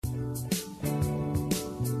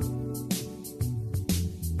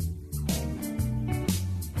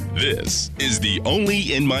This is the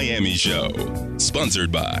Only in Miami show,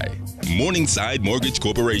 sponsored by Morningside Mortgage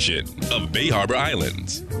Corporation of Bay Harbor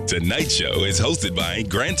Islands. Tonight's show is hosted by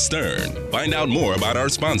Grant Stern. Find out more about our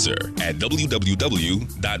sponsor at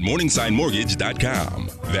www.morningsidemortgage.com.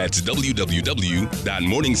 That's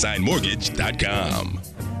www.morningsidemortgage.com.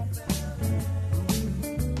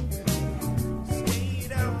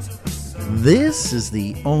 This is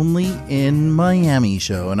the Only in Miami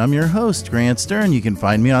show, and I'm your host, Grant Stern. You can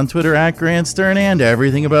find me on Twitter at Grant Stern and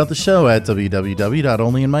everything about the show at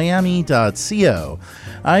www.onlyinmiami.co.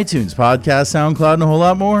 iTunes, podcast, SoundCloud, and a whole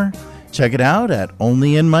lot more. Check it out at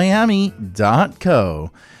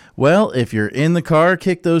onlyinmiami.co. Well, if you're in the car,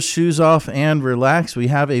 kick those shoes off and relax. We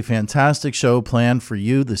have a fantastic show planned for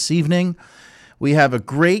you this evening. We have a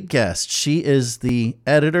great guest. She is the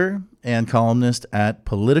editor and columnist at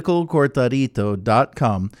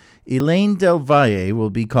politicalcortadito.com. Elaine del Valle will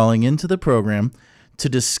be calling into the program to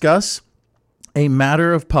discuss a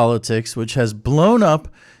matter of politics which has blown up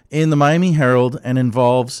in the Miami Herald and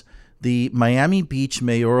involves the Miami Beach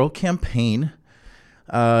mayoral campaign.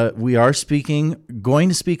 We are going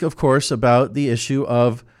to speak, of course, about the issue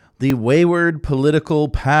of the wayward political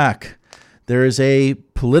PAC. There is a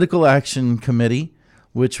political action committee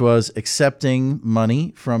which was accepting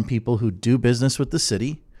money from people who do business with the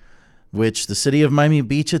city, which the city of Miami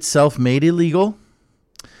Beach itself made illegal.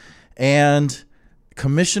 And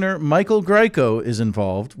Commissioner Michael Grieco is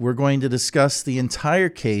involved. We're going to discuss the entire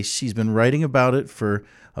case. She's been writing about it for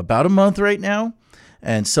about a month right now,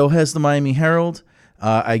 and so has the Miami Herald.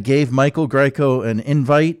 I gave Michael Grieco an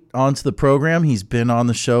invite onto the program. He's been on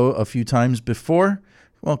the show a few times before.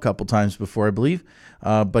 Well, a couple times before, I believe.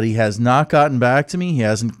 But he has not gotten back to me. He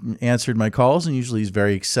hasn't answered my calls, and usually he's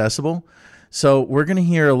very accessible. So we're going to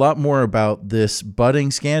hear a lot more about this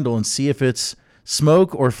budding scandal and see if it's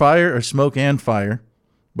smoke or fire or smoke and fire.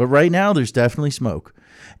 But right now, there's definitely smoke.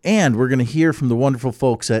 And we're going to hear from the wonderful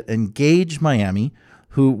folks at Engage Miami,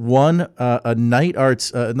 who won a Night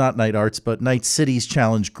Cities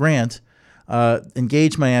Challenge grant.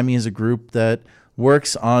 Engage Miami is a group that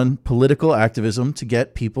works on political activism to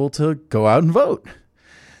get people to go out and vote.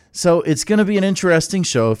 So it's going to be an interesting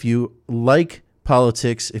show. If you like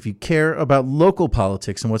politics, if you care about local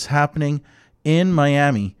politics and what's happening in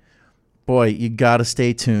Miami, boy, you got to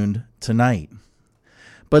stay tuned tonight.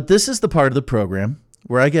 But this is the part of the program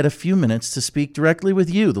where I get a few minutes to speak directly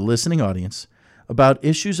with you, the listening audience, about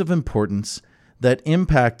issues of importance that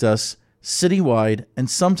impact us citywide and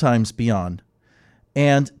sometimes beyond.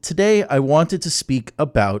 And today I wanted to speak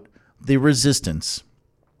about the resistance.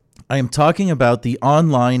 I am talking about the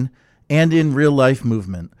online and in real life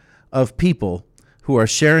movement of people who are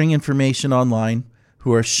sharing information online,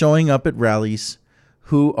 who are showing up at rallies,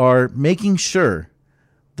 who are making sure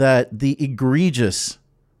that the egregious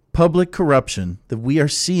public corruption that we are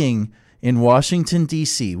seeing in Washington,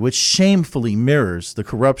 D.C., which shamefully mirrors the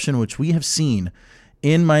corruption which we have seen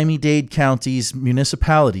in Miami-Dade County's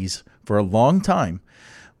municipalities for a long time.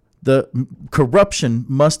 The corruption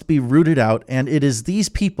must be rooted out, and it is these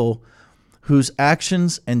people whose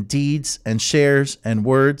actions and deeds and shares and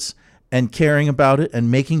words and caring about it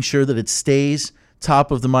and making sure that it stays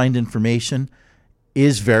top of the mind information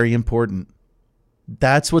is very important.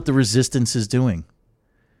 That's what the resistance is doing.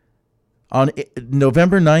 On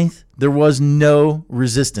November 9th, there was no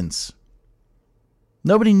resistance.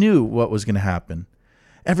 Nobody knew what was going to happen.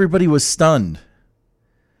 Everybody was stunned.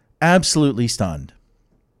 Absolutely stunned.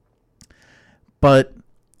 But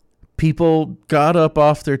people got up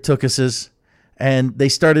off their tuchuses and they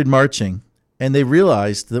started marching, and they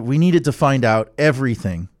realized that we needed to find out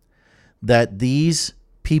everything that these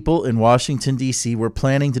people in Washington, D.C. were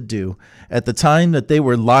planning to do. At the time that they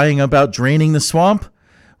were lying about draining the swamp,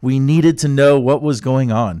 we needed to know what was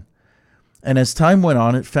going on. And as time went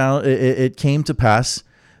on, it came to pass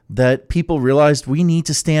that people realized we need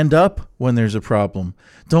to stand up when there's a problem.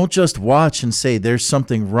 Don't just watch and say there's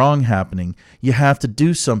something wrong happening. You have to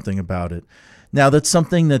do something about it. Now, that's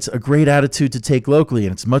something that's a great attitude to take locally,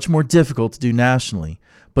 and it's much more difficult to do nationally,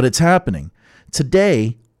 but it's happening.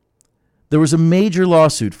 Today, there was a major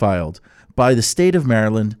lawsuit filed by the state of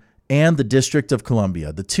Maryland and the District of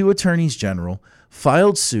Columbia. The two attorneys general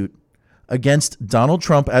filed suit against Donald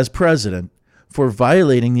Trump as president for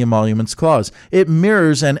violating the Emoluments Clause. It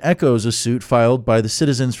mirrors and echoes a suit filed by the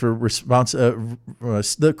Citizens for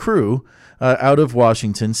the crew out of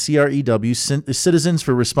Washington, CREW, Citizens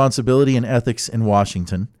for Responsibility and Ethics in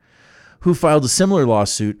Washington, who filed a similar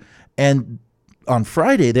lawsuit. And on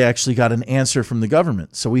Friday, they actually got an answer from the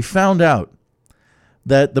government. So we found out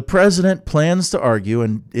that the president plans to argue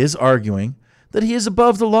and is arguing that he is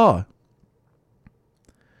above the law.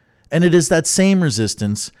 And it is that same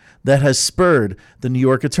resistance that has spurred the New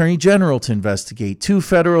York Attorney General to investigate, 2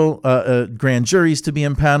 federal grand juries to be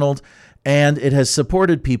impaneled, and it has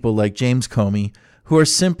supported people like James Comey who are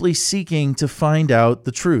simply seeking to find out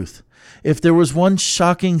the truth. If there was one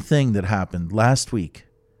shocking thing that happened last week,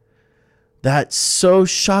 that so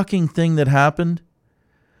shocking thing that happened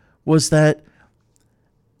was that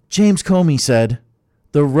James Comey said,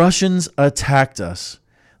 the Russians attacked us.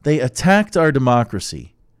 They attacked our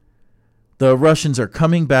democracy. The Russians are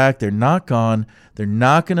coming back. They're not gone. They're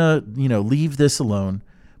not going to, leave this alone.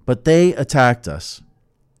 But they attacked us.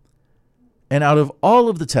 And out of all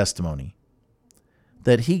of the testimony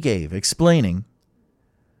that he gave explaining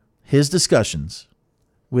his discussions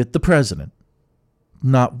with the president,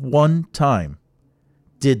 not one time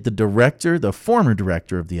did the former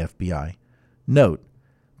director of the FBI, note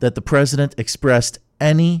that the president expressed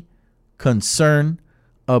any concern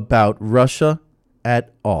about Russia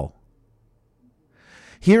at all.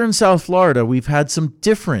 Here in South Florida, we've had some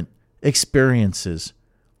different experiences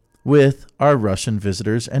with our Russian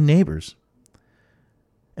visitors and neighbors.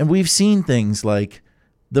 And we've seen things like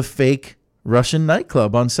the fake Russian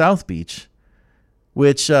nightclub on South Beach,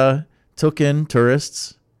 which took in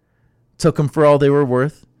tourists, took them for all they were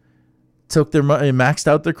worth, took their money, maxed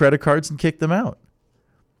out their credit cards, and kicked them out.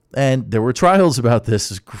 And there were trials about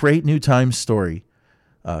this. It's a great New Times story.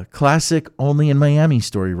 Classic only in Miami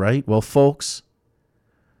story, right? Well, folks,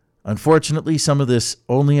 unfortunately, some of this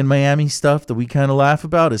only in Miami stuff that we kind of laugh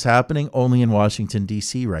about is happening only in Washington,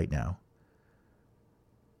 D.C. right now.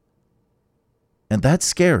 And that's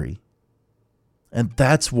scary. And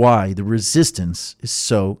that's why the resistance is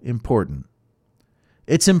so important.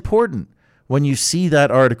 It's important when you see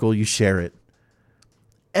that article, you share it.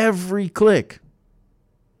 Every click,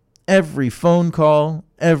 every phone call,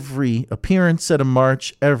 every appearance at a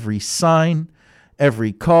march, every sign,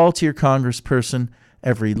 every call to your congressperson,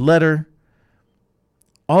 every letter,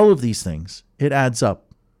 all of these things, it adds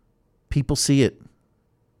up. People see it.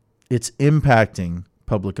 It's impacting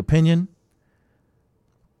public opinion.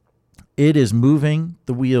 It is moving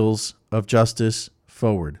the wheels of justice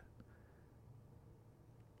forward.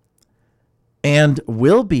 And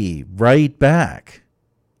we'll be right back.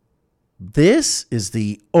 This is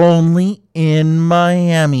the Only in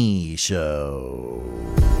Miami show.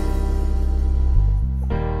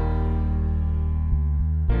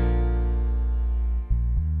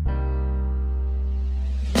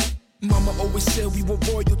 Mama always said we were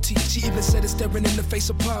royalty. She even said it's staring in the face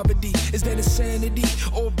of poverty. Is that insanity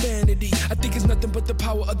or vanity? I think it's nothing but the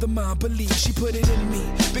power of the mind. Believe she put it in me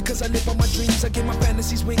because I live by my dreams. I get my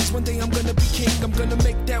fantasies wings. One day I'm gonna be king. I'm gonna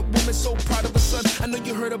make that woman so proud of her son. I know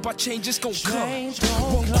you heard about change. It's gonna come.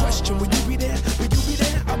 One question: will you be there? Will you be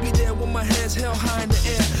there? I'll be there with my hands held high in the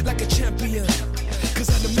air like a champion. Cause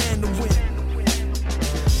I'm the man to win.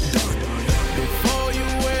 Before you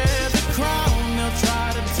wear the crown, they'll try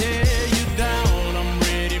to tear.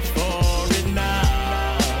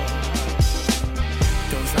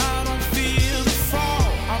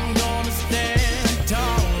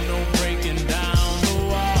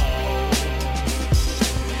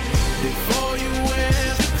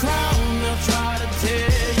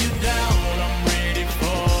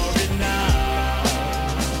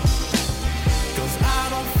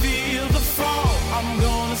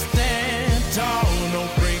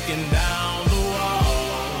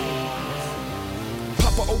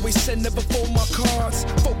 Said never fold my cards.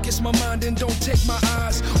 Focus my mind and don't take my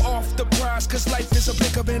eyes off the prize. Cause life is a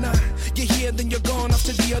blink of an eye. You're here, then you're gone off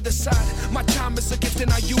to the other side. My time is a gift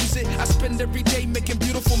and I use it. I spend every day making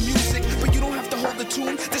beautiful music. But you don't have to hold the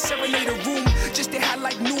tune to serenade a room. Just stay high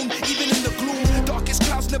like noon, even in the gloom. Darkest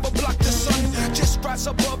clouds never block the sun. Just rise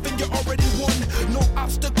above and you're already won. No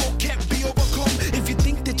obstacle can't be overcome. If you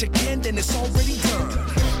think that you can, then it's already done.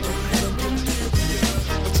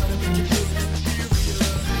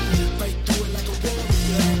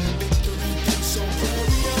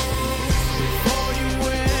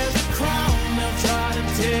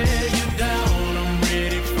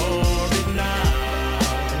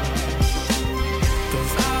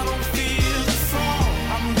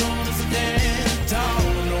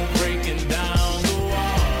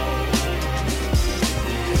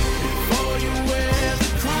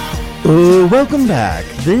 Welcome back.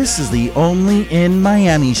 This is the Only in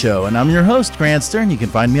Miami show, and I'm your host, Grant Stern. You can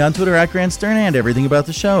find me on Twitter at Grant Stern and everything about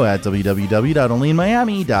the show at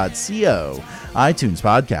www.onlyinmiami.co. iTunes,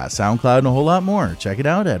 podcast, SoundCloud, and a whole lot more. Check it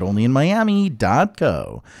out at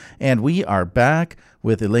onlyinmiami.co. And we are back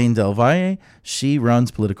with Elaine del Valle. She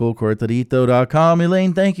runs politicalcortadito.com.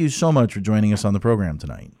 Elaine, thank you so much for joining us on the program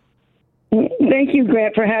tonight. Thank you,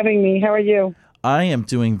 Grant, for having me. How are you? I am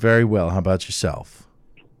doing very well. How about yourself?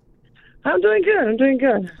 I'm doing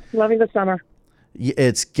good. Loving the summer.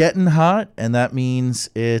 It's getting hot, and that means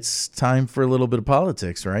it's time for a little bit of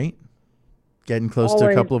politics, right? Getting close to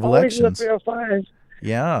a couple of elections. Always in the 305.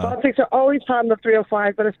 Yeah. Politics are always hot in the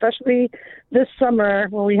 305, but especially this summer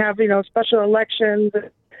when we have, special elections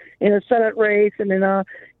in a Senate race and in a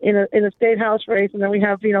state house race, and then we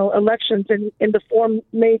have, elections in the 4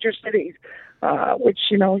 major cities, which,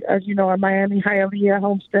 as you know, are Miami, Hialeah,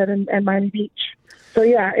 Homestead, and Miami Beach. So,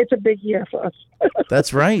 yeah, it's a big year for us.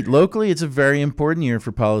 That's right. Locally, it's a very important year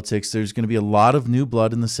for politics. There's going to be a lot of new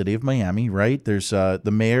blood in the city of Miami, right? There's the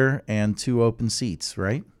mayor and 2 open seats,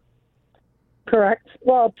 right? Correct.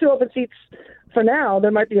 Well, 2 open seats for now.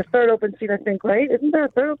 There might be a 3rd open seat, I think, right? Isn't there a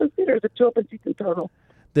 3rd open seat, or is it 2 open seats in total?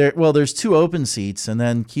 There's 2 open seats, and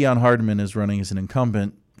then Keon Hardeman is running as an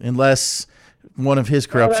incumbent, unless one of his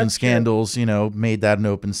corruption scandals, made that an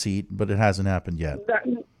open seat, but it hasn't happened yet.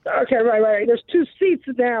 Okay, right. There's 2 seats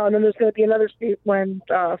now, and then there's going to be another seat when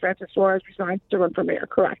Francis Suarez resigns to run for mayor.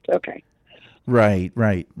 Correct. Okay. Right.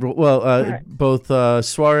 Well, right. Both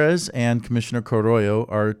Suarez and Commissioner Corroyo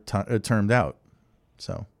are termed out.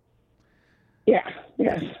 So. Yeah.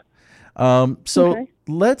 Yes. So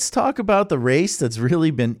let's talk about the race that's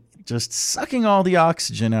really been just sucking all the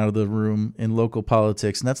oxygen out of the room in local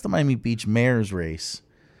politics, and that's the Miami Beach mayor's race.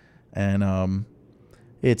 And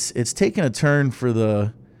it's taken a turn for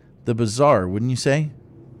the bizarre, wouldn't you say?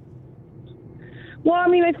 Well, I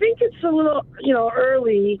mean, I think it's a little,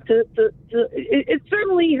 early. It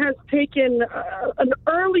certainly has taken an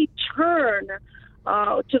early turn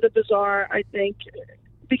to the bizarre, I think,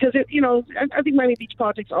 because I think Miami Beach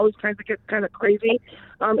politics always get kind of crazy.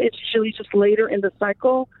 It's usually just later in the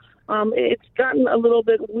cycle. It's gotten a little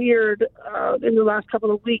bit weird in the last couple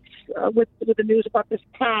of weeks with the news about this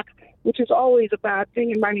PAC, which is always a bad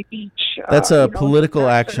thing in Miami Beach. That's a political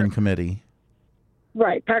action committee.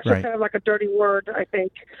 Right. PACs are kind of like a dirty word, I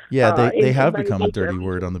think. Yeah, they have become a dirty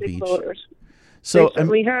word on the beach. Voters. So they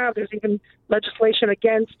certainly have. There's even legislation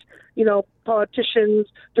against, politicians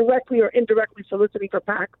directly or indirectly soliciting for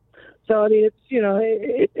PACs. So I mean,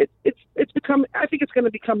 it's become. I think it's going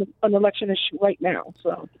to become an election issue right now.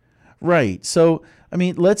 So. Right. So I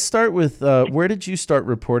mean, let's start with where did you start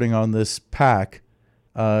reporting on this PAC?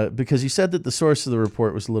 Because you said that the source of the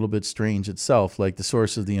report was a little bit strange itself, like the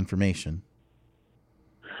source of the information.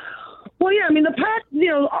 Well, yeah, I mean, the PAC,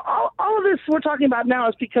 all of this we're talking about now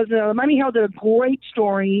is because Miami Herald did a great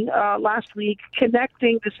story last week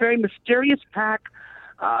connecting this very mysterious PAC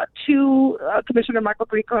to Commissioner Michael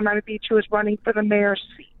Grieco in Miami Beach, who is running for the mayor's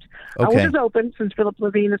seat. Okay. Which is open since Philip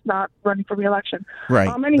Levine is not running for re-election. Right.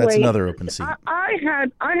 Anyway, that's another open seat. I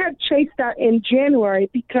had chased that in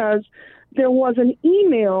January because there was an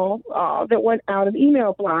email that went out, an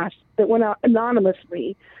email blast that went out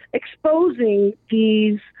anonymously, exposing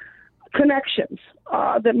these connections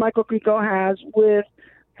that Michael Grieco has with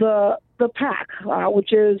the PAC,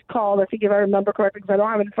 which is called, I think if I remember correctly, because I don't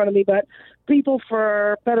have it in front of me, but People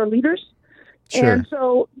for Better Leaders. Sure. And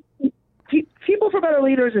so People for Better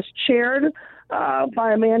Leaders is chaired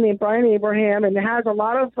by a man named Brian Abraham, and it has a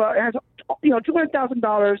lot of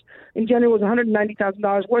 $200,000. In January was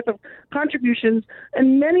 $190,000 worth of contributions,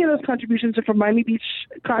 and many of those contributions are from Miami Beach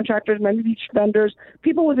contractors, Miami Beach vendors,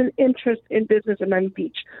 people with an interest in business in Miami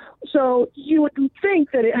Beach. So you would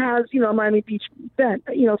think that it has, a Miami Beach bent.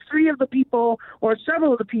 Three of the people, or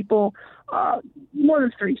several of the people, more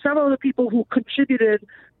than 3, several of the people who contributed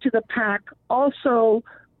to the PAC also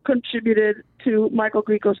contributed to Michael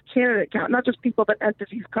Grieco's candidate count, not just people, but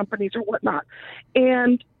entities, companies, or whatnot.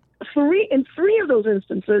 And in three of those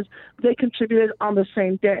instances, they contributed on the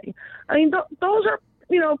same day. I mean, those are,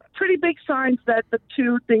 pretty big signs that the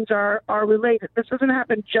two things are related. This doesn't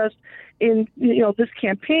happen just in, this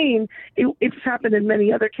campaign. It's happened in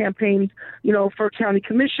many other campaigns, for county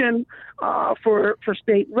commission, for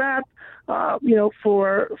state rep,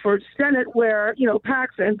 for Senate, where,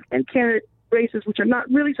 PACs and candidate races, which are not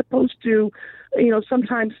really supposed to,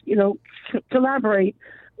 sometimes, collaborate,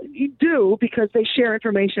 you do, because they share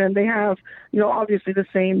information. They have, obviously the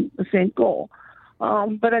same goal.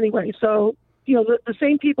 But anyway, so, the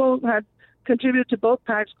same people had contributed to both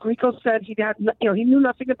PACs. Grieco said he knew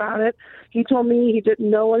nothing about it. He told me he didn't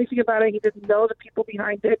know anything about it. He didn't know the people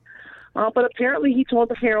behind it. But apparently he told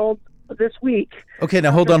the Herald this week. Okay,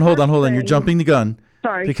 now hold on. You're jumping the gun.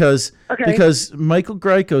 Sorry. Because Michael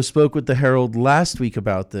Grieco spoke with the Herald last week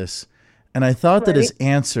about this, and I thought that his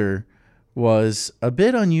answer was a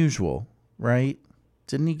bit unusual, right?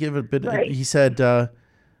 Didn't he give a bit? Right. He said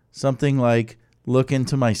something like, "Look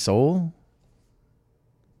into my soul."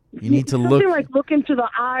 You need to something like look into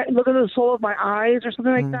the soul of my eyes or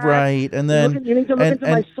something like that. Right, and then you need to look into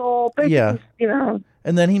my soul. Basically, yeah.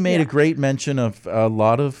 And then he made a great mention of a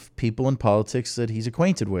lot of people in politics that he's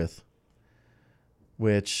acquainted with,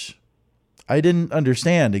 which I didn't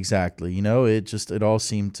understand exactly. It all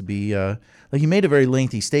seemed to be like he made a very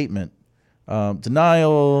lengthy statement.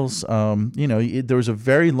 Denials, there was a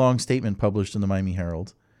very long statement published in the Miami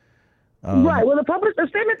Herald. Right. Well, the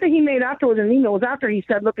statement that he made afterwards in an email was after he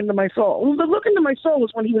said, "Look into my soul." Well, the look into my soul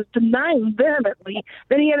was when he was denying vehemently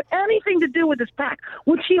that he had anything to do with this PAC,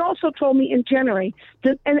 which he also told me in January,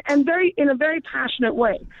 and in a very passionate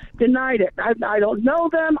way, denied it. I don't know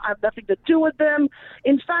them. I have nothing to do with them.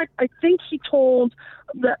 In fact, I think he told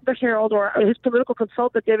the Herald, or his political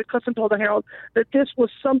consultant, David Cusson, told the Herald that this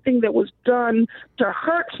was something that was done to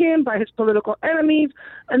hurt him by his political enemies.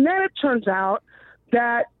 And then it turns out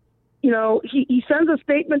that he sends a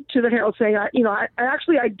statement to the Herald saying, I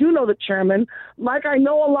do know the chairman, like I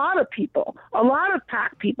know a lot of people, a lot of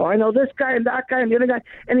PAC people. I know this guy and that guy and the other guy.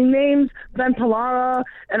 And he names Ben Pallara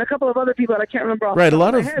and a couple of other people that I can't remember. Right, a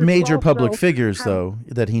lot of major public figures, though,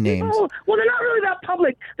 that he names. Well, they're not really that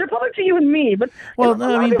public. They're public to you and me. But Ben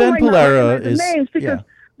Pallara is... names because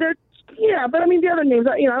they're... Yeah, but I mean the other names.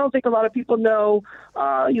 I don't think a lot of people know,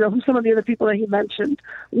 who some of the other people that he mentioned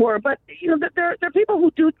were. But there are people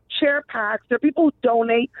who do chair PACs. There are people who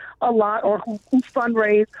donate a lot or who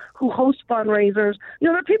fundraise, who host fundraisers.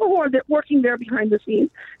 There are people who are working there behind the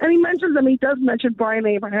scenes. And he mentions them. He does mention Brian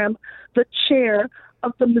Abraham, the chair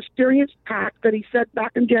of the mysterious PAC that he said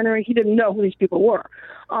back in January he didn't know who these people were.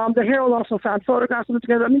 The Herald also found photographs of them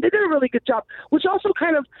together. I mean, they did a really good job, which also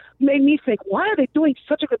kind of made me think, why are they doing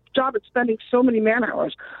such a good job at spending so many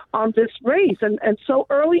man-hours on this race and so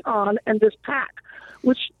early on in this PAC,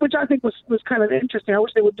 which I think was kind of interesting. I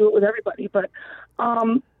wish they would do it with everybody. But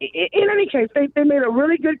in any case, they made a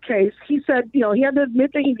really good case. He said, he had to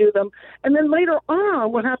admit that he knew them. And then later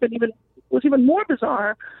on, what happened was even more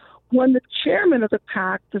bizarre when the chairman of the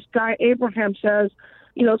PAC, this guy Abraham, says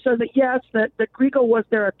that yes, that Grieco was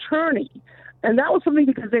their attorney. And that was something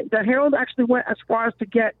because the Herald actually went as far as to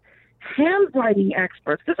get handwriting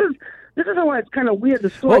experts. This is why it's kind of weird. The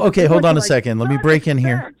story. Well, okay, hold on a second. Let me break in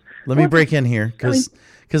here. Because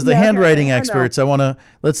the handwriting experts, I want to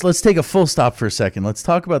let's take a full stop for a second. Let's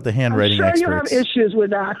talk about the handwriting experts. You have issues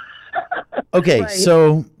with that. Okay, right.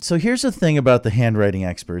 so here's the thing about the handwriting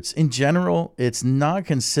experts. In general, it's not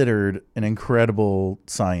considered an incredible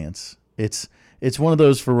science. It's one of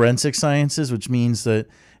those forensic sciences, which means that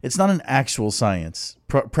it's not an actual science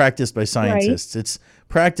practiced by scientists. Right. It's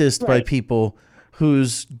practiced by people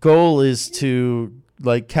whose goal is to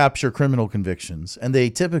capture criminal convictions, and they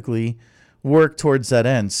typically work towards that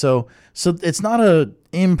end. So it's not a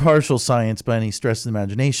impartial science by any stretch of the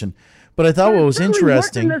imagination. But I thought what was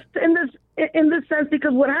interesting in this sense,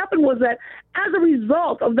 because what happened was that as a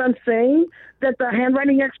result of them saying that the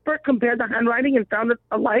handwriting expert compared the handwriting and found it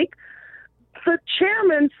alike, the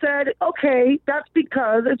chairman said, okay, that's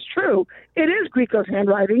because it's true. It is Grieco's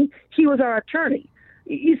handwriting. He was our attorney.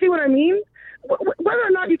 You see what I mean? Whether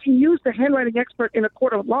or not you can use the handwriting expert in a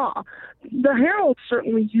court of law, the Herald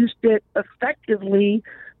certainly used it effectively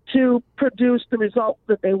to produce the result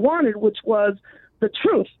that they wanted, which was the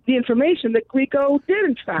truth, the information that Grieco did,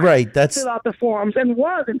 in fact, fill out the forms and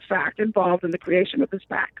was, in fact, involved in the creation of this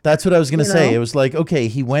PAC. That's what I was going to say. It was like, okay,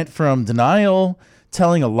 he went from denial,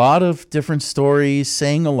 telling a lot of different stories,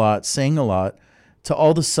 saying a lot, to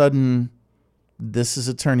all of a sudden, this is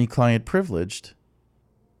attorney-client privileged.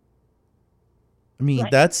 I mean,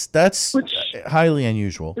 that's highly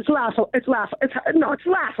unusual. It's laughable. It's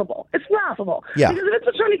laughable. It's laughable. Yeah. Because if it's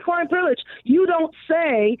attorney-client privilege, you don't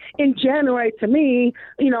say in January to me,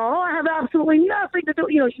 I have absolutely nothing to do.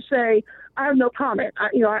 You say, I have no comment.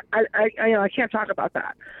 I can't talk about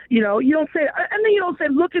that. You don't say, and then you don't say,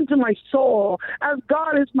 look into my soul as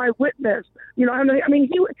God is my witness. I mean,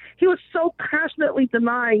 he was so passionately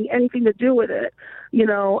denying anything to do with it.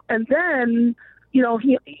 And then.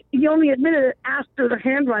 He only admitted it after the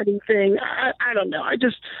handwriting thing. I don't know. I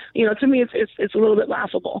just, to me, it's a little bit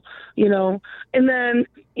laughable, And then,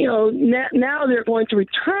 now they're going to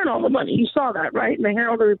return all the money. You saw that, right? And the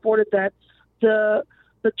Herald reported that the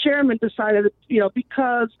chairman decided,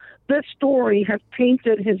 because this story has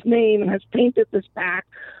tainted his name and has tainted this PAC,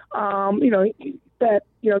 that,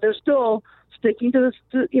 they're still sticking to this,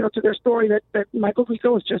 to their story that Michael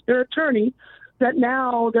Grieco is just their attorney, that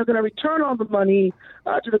now they're going to return all the money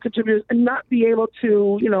to the contributors and not be able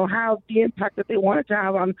to, have the impact that they wanted to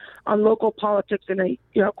have on local politics in a,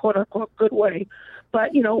 quote unquote, good way.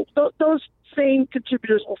 But, those same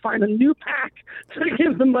contributors will find a new PAC to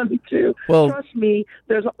give the money to. Well, trust me,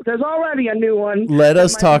 there's already a new one.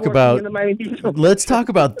 Let's talk about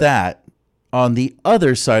that on the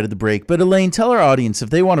other side of the break. But Elaine, tell our audience, if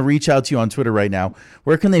they want to reach out to you on Twitter right now,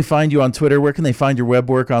 where can they find you on Twitter? Where can they find your web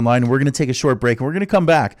work online? And we're going to take a short break, and we're going to come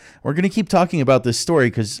back. We're going to keep talking about this story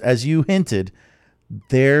because, as you hinted,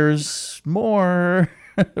 there's more.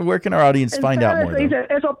 Where can our audience find out more?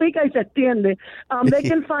 Eso pica y se entiende. They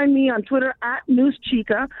can find me on Twitter at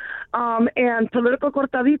NewsChica, and Political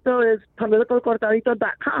Cortadito is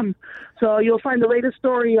politicalcortadito.com. So you'll find the latest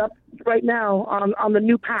story up right now on the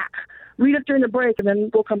new PAC. Read it during the break, and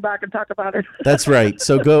then we'll come back and talk about it. That's right.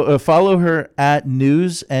 So go follow her at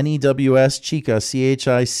News, N-E-W-S, Chica,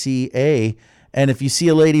 C-H-I-C-A. And if you see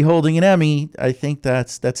a lady holding an Emmy, I think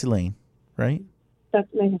that's Elaine, right?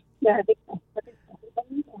 That's me. Yeah, I think so.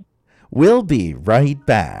 We'll be right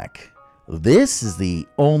back. This is the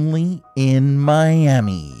Only in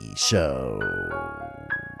Miami show.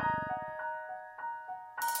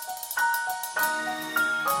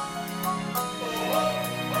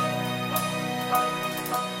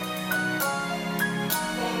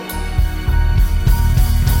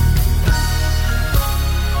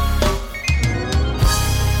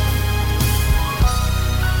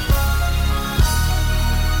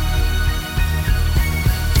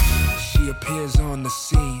 On the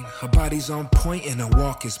scene, her body's on point and her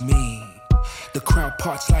walk is mean. The crowd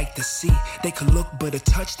parts like the sea. They could look but a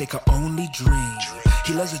touch they could only dream.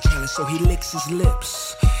 He loves a challenge so he licks his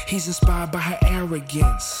lips. He's inspired by her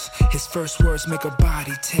arrogance. His first words make her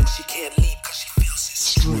body tense. She can't leave cause she feels his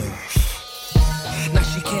strength. Now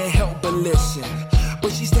she can't help but listen,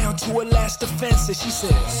 but she's down to her last defense. And she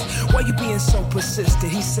says, why you being so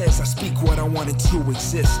persistent? He says, I speak what I want into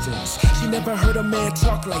existence. She never heard a man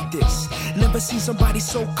talk like this. Never seen somebody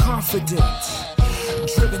so confident.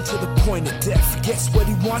 Driven to the point of death. Gets what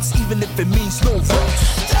he wants even if it means no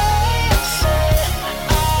rest.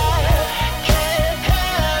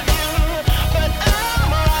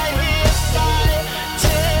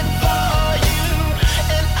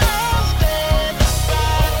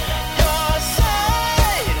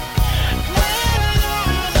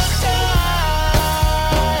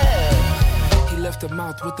 Her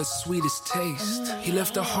mouth with the sweetest taste. He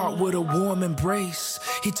left her heart with a warm embrace.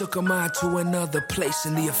 He took her mind to another place,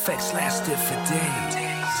 and the effects lasted for days.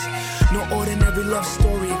 No ordinary love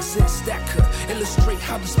story exists that could illustrate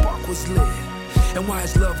how the spark was lit, and why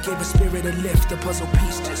his love gave a spirit a lift. The puzzle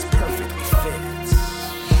piece just perfectly fits.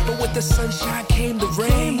 But with the sunshine came the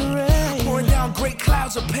rain, pouring down great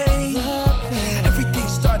clouds of pain. Everything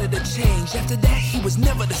started to change. After that, he was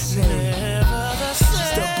never the same. She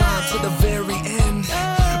still bound to the very end,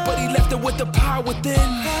 but he left her with the power within.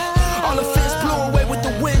 All her fears blew away with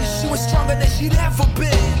the wind. She was stronger than she'd ever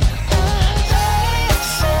been.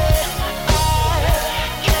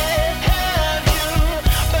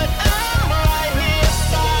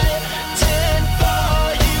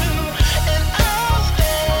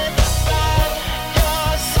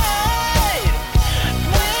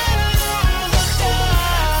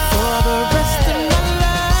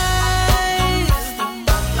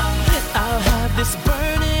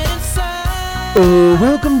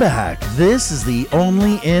 Welcome back. This is the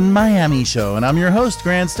Only in Miami show, and I'm your host,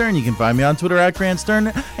 Grant Stern. You can find me on Twitter at Grant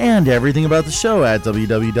Stern, and everything about the show at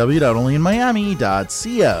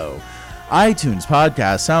www.onlyinmiami.co. iTunes,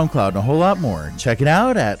 podcast, SoundCloud, and a whole lot more. Check it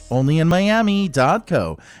out at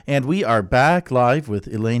onlyinmiami.co. And we are back live with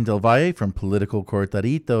Elaine del Valle from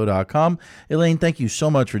politicalcortadito.com. Elaine, thank you so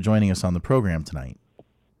much for joining us on the program tonight.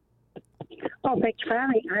 Oh, thanks for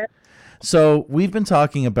having me. So we've been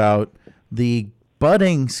talking about the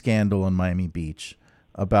budding scandal in Miami Beach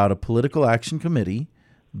about a political action committee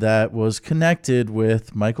that was connected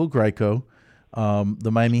with Michael Grieco.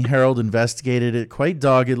 The Miami Herald investigated it quite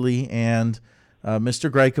doggedly, and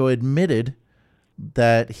Mr. Grieco admitted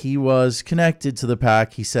that he was connected to the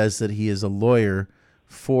PAC. He says that he is a lawyer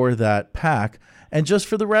for that PAC. And just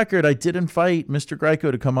for the record, I did invite Mr.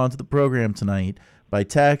 Grieco to come onto the program tonight by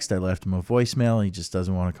text. I left him a voicemail. He just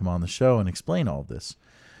doesn't want to come on the show and explain all of this.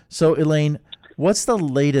 So, Elaine, what's the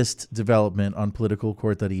latest development on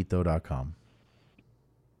politicalcortadito.com?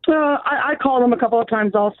 I called him a couple of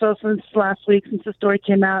times also since last week, since the story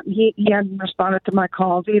came out, and he hadn't responded to my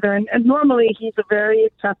calls either. And normally he's a very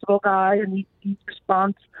accessible guy, and he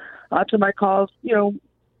responds to my calls,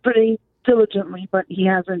 pretty diligently, but he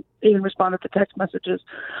hasn't even responded to text messages.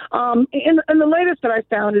 And the latest that I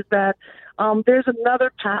found is that there's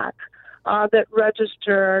another PAC that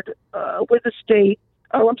registered with the state.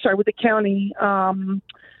 With the county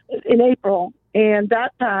in April, And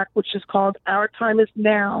that PAC, which is called Our Time Is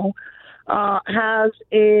Now,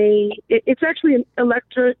 it's actually an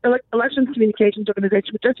elections communications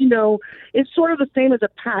organization, which, as you know, is sort of the same as a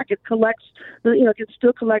PAC. It collects, it can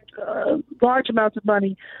still collect large amounts of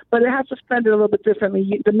money, but it has to spend it a little bit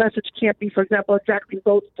differently. The message can't be, for example, exactly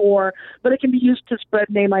vote for, but it can be used to spread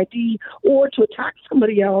name ID or to attack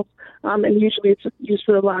somebody else, and usually it's used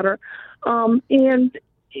for the latter. And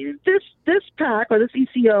this PAC, or this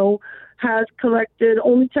ECO, has collected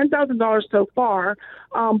only $10,000 so far,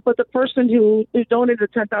 but the person who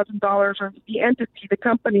donated $10,000, or the entity, the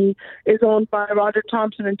company, is owned by Roger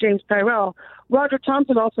Thompson and James Tyrell. Roger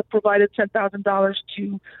Thompson also provided $10,000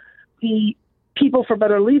 to the People for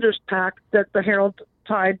Better Leaders PAC that the Herald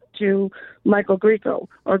tied to Michael Grieco,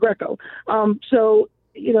 or Greco. And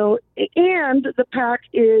the PAC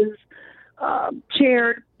is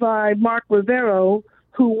chaired by Mark Rivero,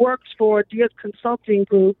 who works for Diaz Consulting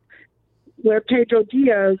Group, where Pedro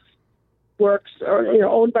Diaz works, or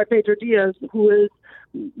owned by Pedro Diaz, who is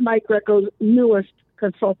Mike Greco's newest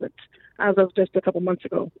consultant as of just a couple months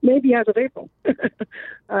ago, maybe as of April,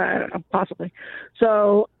 I don't know, possibly.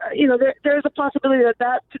 So there's a possibility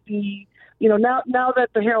that could be, now that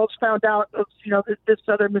the Herald's found out of this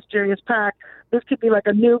other mysterious PAC, this could be like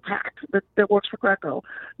a new PAC that works for Greco.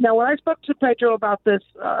 Now, when I spoke to Pedro about this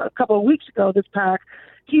a couple of weeks ago, this PAC,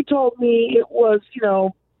 he told me it was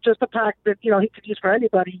just a PAC that he could use for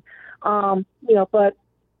anybody, but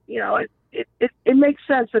it makes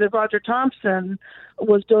sense that if Roger Thompson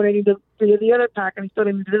was donating to the other PAC and he's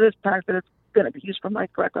donating to this PAC, that it's going to be used for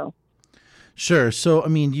Mike Greco. Sure. So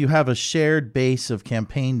you have a shared base of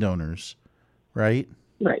campaign donors, right?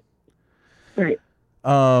 Right.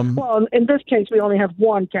 Well, in this case, we only have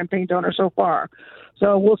one campaign donor so far.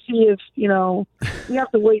 So we'll see if, we have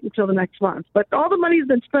to wait until the next month. But all the money's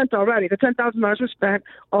been spent already. The $10,000 was spent.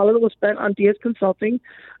 All of it was spent on Diaz Consulting.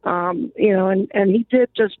 And he did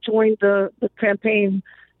just join the campaign,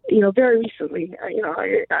 very recently.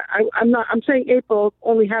 I'm saying April,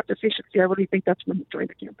 only half the efficiency. I really think that's when he joined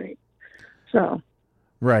the campaign. So.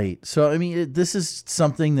 Right. So, this is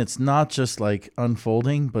something that's not just like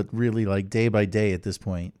unfolding, but really like day by day at this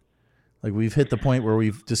point. Like we've hit the point where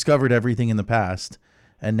we've discovered everything in the past,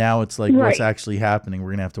 and now it's like, what's actually happening? We're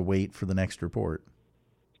going to have to wait for the next report.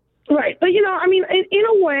 Right. But, in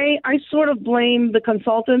a way, I sort of blame the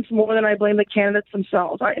consultants more than I blame the candidates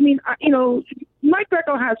themselves. Mike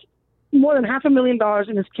Greco has more than $500,000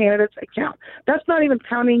 in his candidate's account. That's not even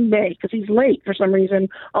counting May, because he's late for some reason,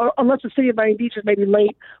 or unless the city of Miami Beach is maybe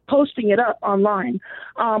late posting it up online.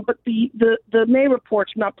 But the May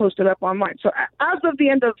report's not posted up online. So as of the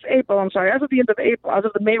end of April, as of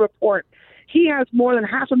the May report, he has more than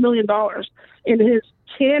 $500,000 in his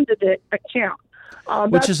candidate account.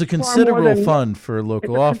 Which is a considerable fund for a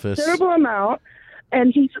local office. Considerable amount.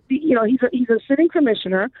 And he's a sitting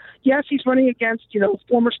commissioner. Yes, he's running against,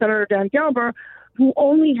 former Senator Dan Gelber, who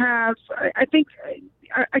only has, I think,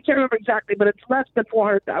 I can't remember exactly, but it's less than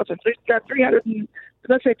 400,000. So he's got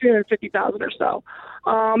 350,000 or so.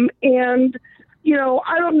 I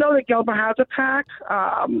don't know that Gelber has a PAC.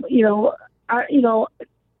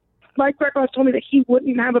 Mike Greco has told me that he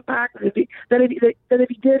wouldn't have a PAC. That if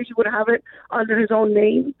he did, he would have it under his own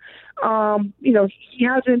name. He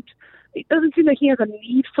hasn't. It doesn't seem like he has a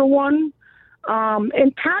need for one.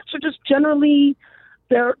 And PACs are just generally,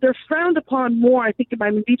 they're frowned upon more, I think, in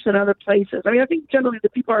Miami Beach than other places. I think generally the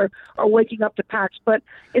people are waking up to PACs, but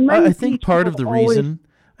in Miami Beach, I think part of the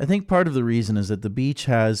reason is that the beach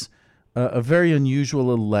has a very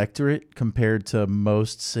unusual electorate compared to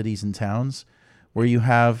most cities and towns, where you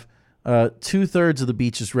have 2/3 of the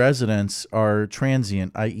beach's residents are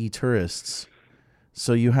transient, i.e. tourists.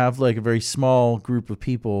 So you have like a very small group of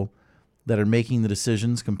people that are making the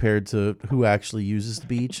decisions compared to who actually uses the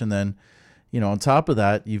beach. And then, on top of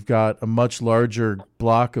that, you've got a much larger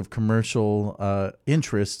block of commercial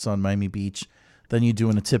interests on Miami Beach than you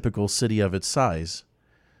do in a typical city of its size.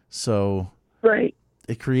 So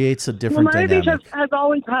it creates a different dynamic. Miami Beach has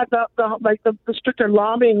always had the stricter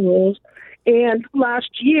lobbying rules. And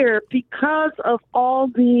last year, because of all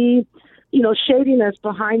the, shadiness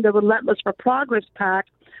behind the Relentless for Progress PAC,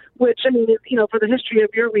 which, for the history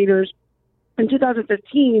of your readers, in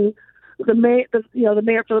 2015, the Mayor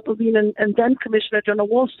Philip Levine and then Commissioner Jonah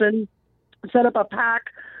Wolfson set up a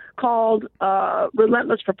PAC called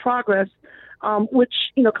Relentless for Progress, which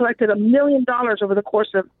collected $1 million over the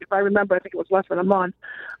course of, if I remember, I think it was less than a month,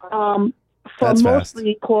 from That's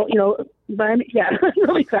mostly Miami,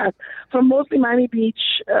 really fast, from mostly Miami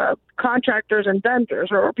Beach contractors and vendors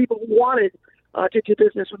or people who wanted to do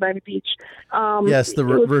business with Miami Beach. Yes, the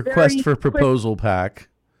request for proposal PAC.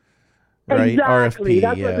 right? Exactly. RFP,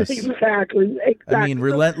 That's yes. exactly. I mean,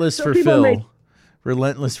 relentless So for people Phil.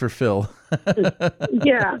 Relentless for Phil.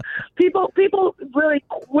 yeah, people really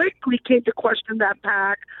quickly came to question that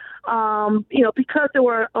PAC, because there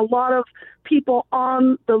were a lot of people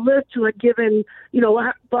on the list who had given,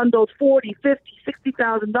 bundled $40, $50,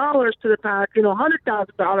 $60,000 to the PAC,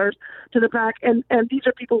 $100,000 to the PAC, and these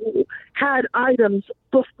are people who had items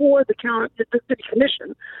before the city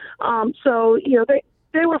commission. So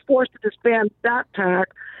they were forced to disband that PAC,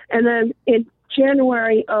 and then in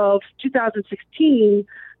January of 2016,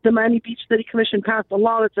 the Miami Beach City Commission passed a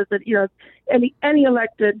law that says that any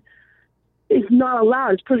elected is not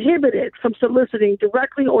allowed, is prohibited from soliciting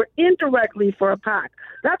directly or indirectly for a PAC.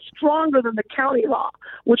 That's stronger than the county law,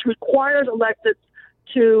 which requires electeds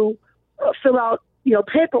to fill out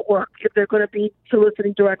paperwork if they're going to be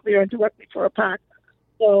soliciting directly or indirectly for a PAC.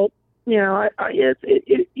 So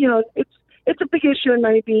it's a big issue in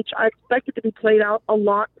Miami Beach. I expect it to be played out a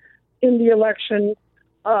lot in the election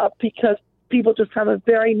because people just have a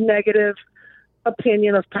very negative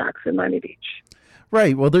opinion of PACs in Miami Beach.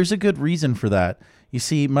 Right. Well, there's a good reason for that. You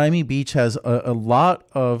see, Miami Beach has a lot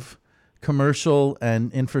of commercial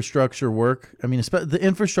and infrastructure work. I mean, the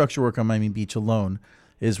infrastructure work on Miami Beach alone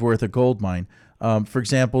is worth a gold mine. For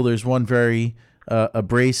example, there's one very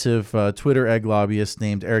abrasive Twitter egg lobbyist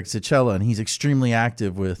named Eric Zichella, and he's extremely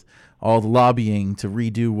active with all the lobbying to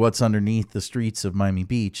redo what's underneath the streets of Miami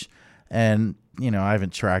Beach. And, I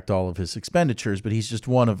haven't tracked all of his expenditures, but he's just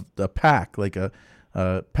one of the pack, like a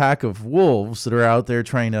pack of wolves that are out there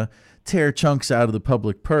trying to tear chunks out of the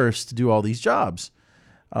public purse to do all these jobs.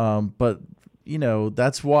 But,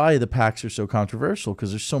 that's why the PACs are so controversial, because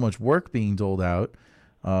there's so much work being doled out.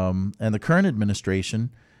 And the current administration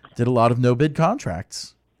did a lot of no-bid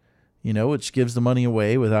contracts, which gives the money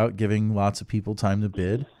away without giving lots of people time to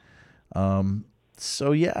bid.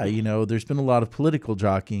 So, yeah, there's been a lot of political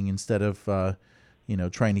jockeying instead of,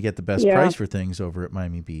 trying to get the best price for things over at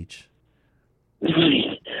Miami Beach.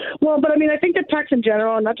 Well, but I mean, I think that PACs in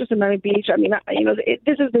general, and not just in Miami Beach, I mean,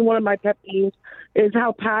 this has been one of my pet peeves, is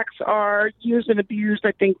how PACs are used and abused,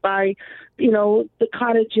 I think, by, the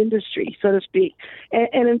cottage industry, so to speak.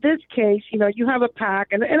 And in this case, you have a PAC,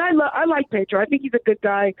 and I like Pedro. I think he's a good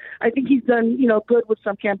guy. I think he's done, good with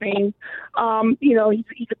some campaigns. He's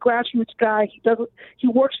a grassroots guy. He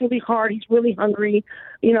works really hard. He's really hungry.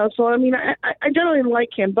 So I mean, I generally like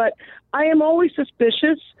him, but I am always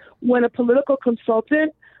suspicious when a political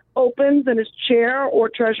consultant opens and is chair or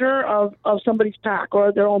treasurer of somebody's PAC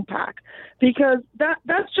or their own PAC, because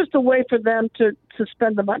that's just a way for them to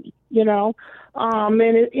spend the money, and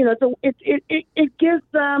it gives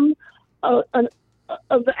them an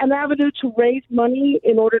avenue to raise money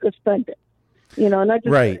in order to spend it, and I just,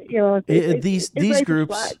 right. These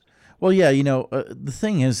groups. flags. Well, yeah, the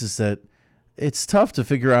thing is that it's tough to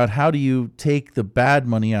figure out how do you take the bad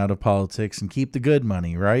money out of politics and keep the good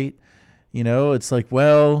money, right? It's like,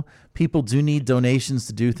 well, people do need donations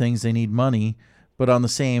to do things. They need money. But on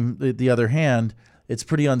the other hand, it's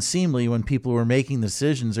pretty unseemly when people who are making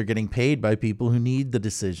decisions are getting paid by people who need the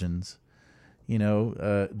decisions.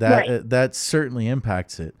 That certainly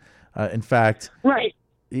impacts it. In fact, right.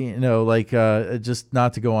 Just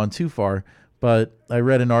not to go on too far, but I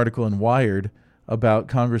read an article in Wired about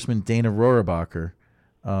Congressman Dana Rohrabacher.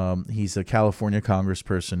 He's a California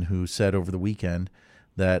congressperson who said over the weekend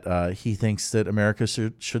that he thinks that America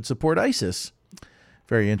should support ISIS.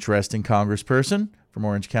 Very interesting congressperson from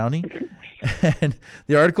Orange County. And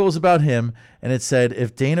the article was about him, and it said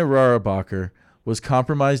if Dana Rohrabacher was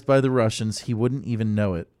compromised by the Russians, he wouldn't even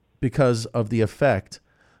know it because of the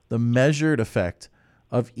measured effect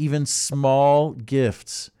of even small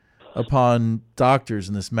gifts upon doctors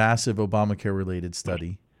in this massive Obamacare-related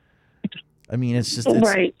study. I mean, it's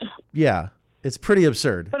right. Yeah. It's pretty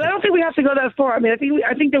absurd. But I don't think we have to go that far. I mean,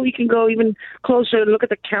 I think that we can go even closer and look at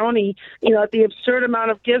the county. At the absurd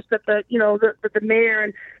amount of gifts that the mayor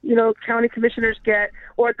and county commissioners get,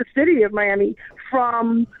 or at the city of Miami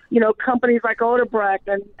from companies like Odebrecht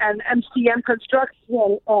and MCM Construction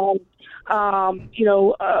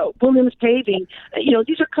Williams Paving.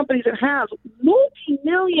 These are companies that have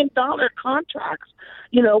multi-million-dollar contracts,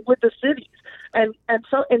 with the cities, and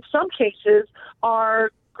so in some cases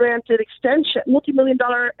are granted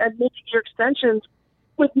multi-million-dollar and multi-year extensions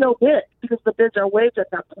with no bid because the bids are waived at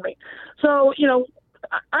that point. So,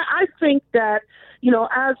 I think that,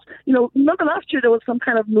 remember last year there was some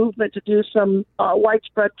kind of movement to do some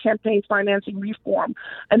widespread campaign financing reform,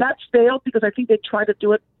 and that failed because I think they tried to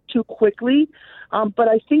do it too quickly. But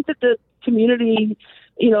I think that the community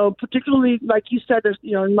particularly like you said, there's,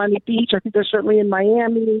 in Miami Beach. I think there's certainly in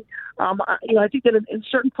Miami. I think that in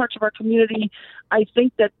certain parts of our community, I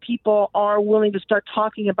think that people are willing to start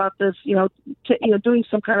talking about this, doing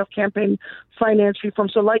some kind of campaign finance reform.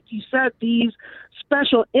 So like you said, these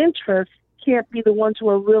special interests can't be the ones who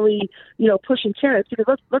are really, pushing candidates.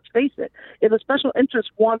 Because let's face it, if a special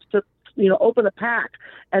interest wants to, open a PAC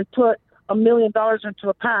and put $1 million into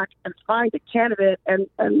a PAC and find a candidate and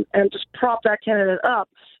just prop that candidate up,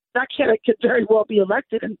 that candidate could very well be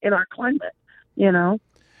elected in our climate, Yeah,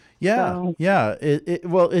 So. yeah.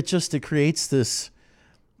 It creates this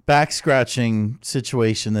back scratching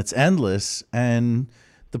situation that's endless, and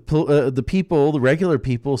the regular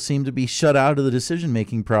people, seem to be shut out of the decision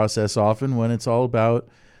making process often when it's all about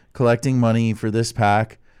collecting money for this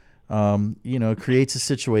PAC. It creates a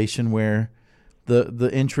situation where the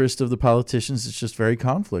interest of the politicians is just very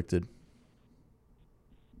conflicted.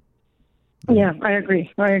 Yeah, I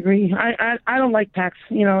agree. I don't like PACs,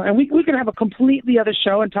 and we could have a completely other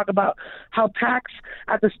show and talk about how PACs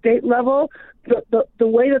at the state level, the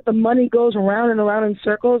way that the money goes around and around in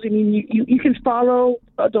circles. I mean, you can follow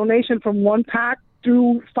a donation from one PAC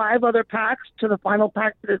through 5 other PACs to the final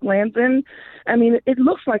PAC that it lands in. I mean, it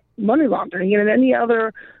looks like money laundering, and in any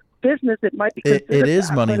other business it might be considered. It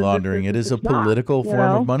is money laundering. It is a political form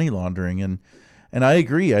of money laundering, and I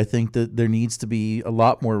agree. I think that there needs to be a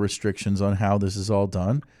lot more restrictions on how this is all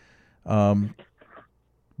done.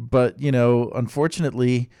 But,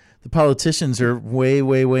 unfortunately, the politicians are way,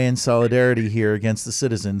 way, way in solidarity here against the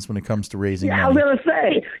citizens when it comes to raising money. I was going to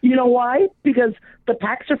say, you know why? Because the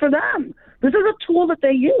PACs are for them. This is a tool that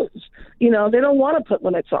they use. They don't want to put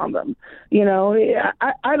limits on them.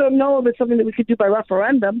 I don't know if it's something that we could do by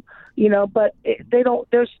referendum, but they don't.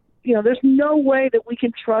 There's no way that we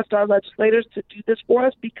can trust our legislators to do this for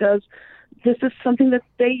us, because this is something that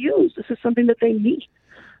they use. This is something that they need,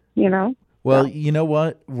 Well, you know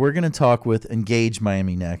what? We're going to talk with Engage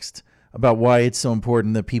Miami next about why it's so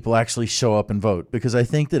important that people actually show up and vote. Because I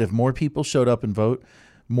think that if more people showed up and vote,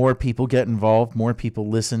 more people get involved, more people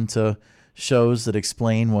listen to shows that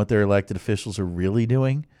explain what their elected officials are really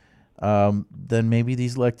doing, then maybe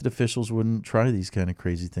these elected officials wouldn't try these kind of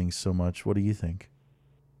crazy things so much. What do you think?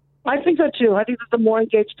 I think so too. I think that the more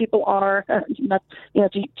engaged people are, not,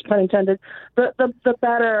 pun intended, the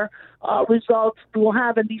better results we'll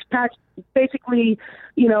have in these PACs. Basically,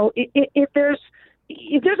 if there's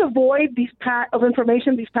a void of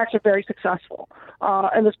information, these PACs are very successful,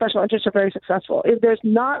 and the special interests are very successful. If there's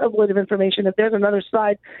not a void of information, if there's another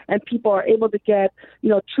side and people are able to get,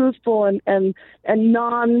 truthful and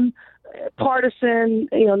non-partisan,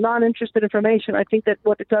 non-interested information, I think that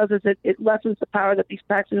what it does is it lessens the power that these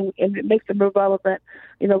PACs and it makes them irrelevant.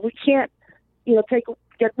 We can't,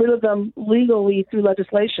 get rid of them legally through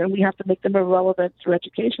legislation. We have to make them irrelevant through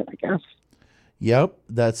education, I guess. Yep,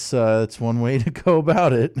 that's one way to go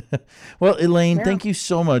about it. Well, Elaine, thank you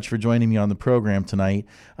so much for joining me on the program tonight.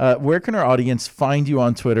 Where can our audience find you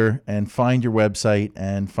on Twitter and find your website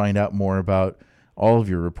and find out more about all of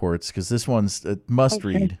your reports? Because this one's a must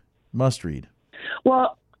read.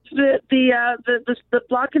 Well, the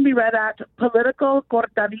blog can be read at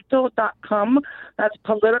politicalcortadito.com. That's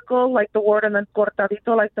political, like the word, and then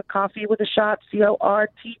cortadito, like the coffee with a shot,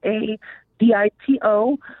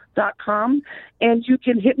 CORTADITO.com. And you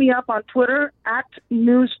can hit me up on Twitter at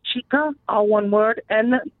NewsChica, all one word,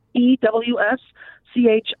 NEWSCHICA.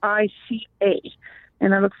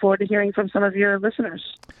 And I look forward to hearing from some of your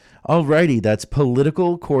listeners. All righty, that's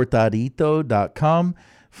politicalcortadito.com.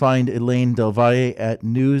 Find Elaine del Valle at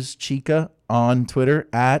NewsChica on Twitter,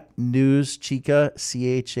 at NewsChica,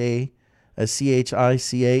 CHICA.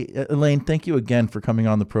 Elaine, thank you again for coming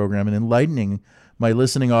on the program and enlightening my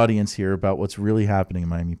listening audience here about what's really happening in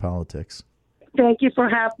Miami politics. Thank you for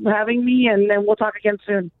having me, and then we'll talk again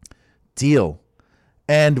soon. Deal.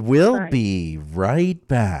 And we'll be right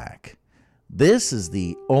back. This is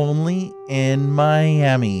the Only in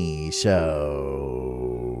Miami show.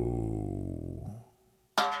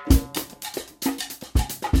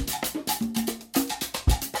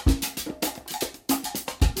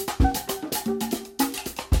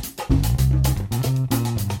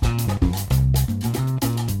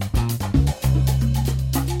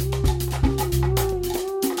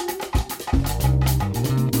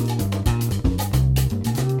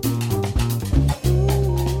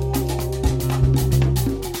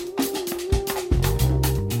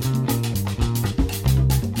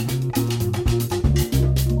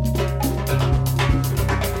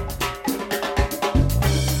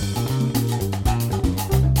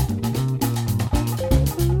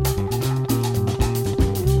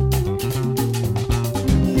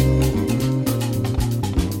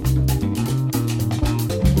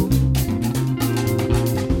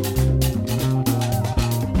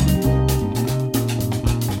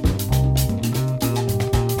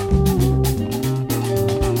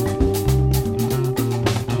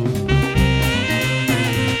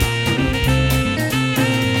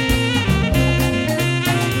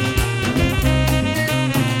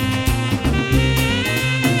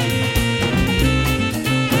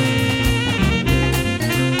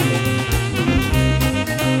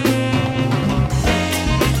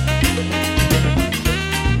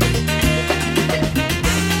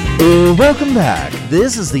 Welcome back.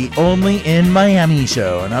 This is the Only in Miami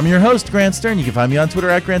show, and I'm your host, Grant Stern. You can find me on Twitter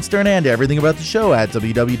at Grant Stern and everything about the show at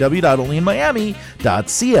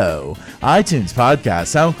www.onlyinmiami.co. iTunes,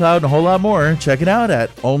 podcast, SoundCloud, and a whole lot more. Check it out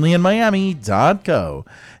at onlyinmiami.co.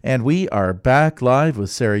 And we are back live with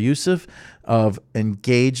Sarah Youssef of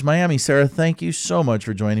Engage Miami. Sarah, thank you so much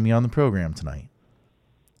for joining me on the program tonight.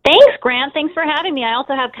 Thanks, Grant. Thanks for having me. I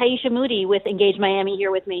also have Kaisha Moody with Engage Miami here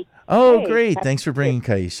with me. Oh, hey, great. Thanks for bringing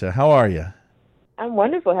Kaisha. How are you? I'm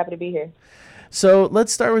wonderful. Happy to be here. So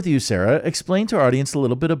let's start with you, Sarah. Explain to our audience a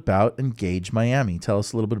little bit about Engage Miami. Tell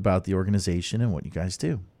us a little bit about the organization and what you guys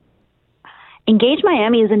do. Engage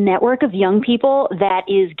Miami is a network of young people that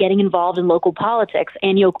is getting involved in local politics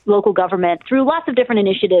and local government through lots of different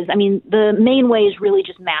initiatives. I mean, the main way is really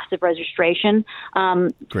just massive registration.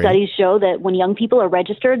 Studies show that when young people are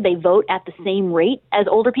registered, they vote at the same rate as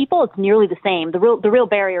older people. It's nearly the same. The real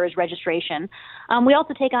barrier is registration. We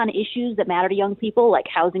also take on issues that matter to young people, like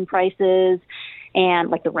housing prices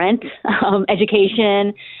and like the rent,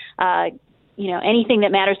 education, anything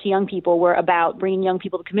that matters to young people. We're about bringing young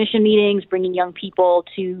people to commission meetings, bringing young people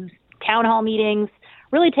to town hall meetings,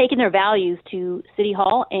 really taking their values to City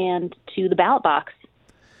Hall and to the ballot box.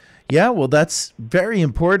 Yeah, well, that's very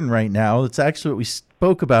important right now. That's actually what we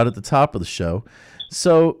spoke about at the top of the show.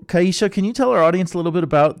 So, Kaisha, can you tell our audience a little bit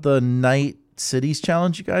about the Night Cities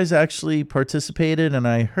Challenge? You guys actually participated, and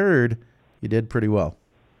I heard you did pretty well.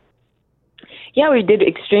 Yeah, we did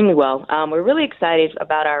extremely well. We're really excited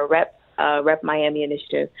about our Rep Miami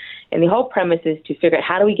initiative, and the whole premise is to figure out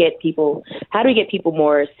how do we get people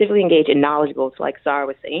more civically engaged and knowledgeable. So, like Sarah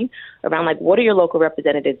was saying, around like what are your local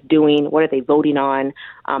representatives doing? What are they voting on?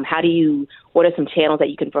 What are some channels that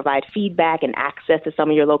you can provide feedback and access to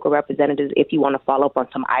some of your local representatives if you want to follow up on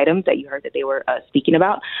some items that you heard that they were speaking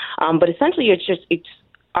about? But essentially, it's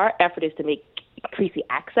our effort is to increase the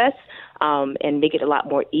access and make it a lot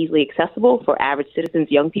more easily accessible for average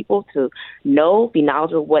citizens, young people to be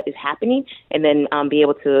knowledgeable of what is happening, and then be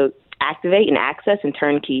able to activate and access and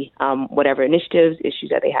turnkey whatever initiatives, issues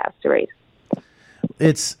that they have to raise.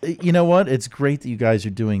 It's, you know what? It's great that you guys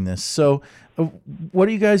are doing this. So what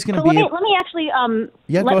are you guys going to be? Let me actually,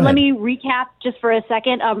 let me recap just for a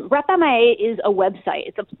second. Rep MIA is a website.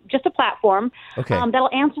 It's just a platform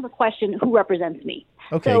that'll answer the question, who represents me?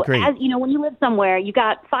 Okay, so great. As you know, when you live somewhere, you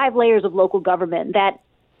got 5 layers of local government that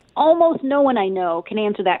almost no one I know can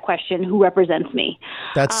answer that question, who represents me?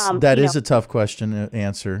 That is a tough question to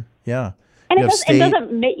answer. Yeah. And you have state,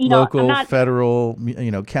 local, I'm federal,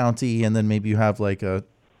 county, and then maybe you have like a,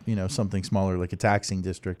 something smaller, like a taxing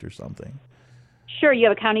district or something. Sure, you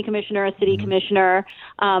have a county commissioner, a city commissioner,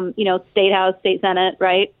 state house, state senate,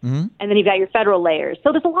 right? Mm-hmm. And then you've got your federal layers.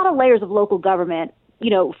 So there's a lot of layers of local government,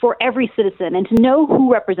 for every citizen, and to know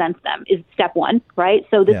who represents them is step one, right?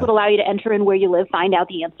 So this would allow you to enter in where you live, find out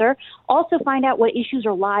the answer, also find out what issues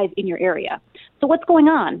are live in your area. So what's going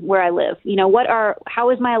on where I live? How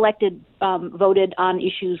is my elected voted on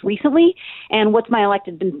issues recently, and what's my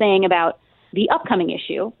elected been saying about the upcoming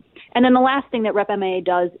issue? And then the last thing that Rep MIA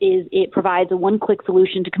does is it provides a one-click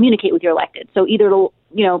solution to communicate with your elected. So either it'll,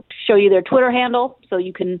 show you their Twitter handle so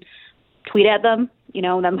you can tweet at them.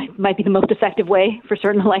 That might be the most effective way for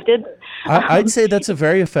certain electeds. I'd say that's a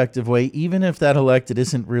very effective way, even if that elected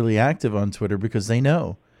isn't really active on Twitter, because they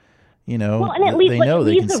know. Well, and at least they know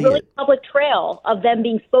they can see it. It's a really public trail of them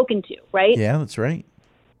being spoken to, right? Yeah, that's right.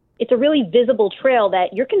 It's a really visible trail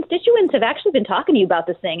that your constituents have actually been talking to you about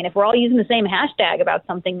this thing. And if we're all using the same hashtag about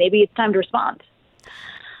something, maybe it's time to respond.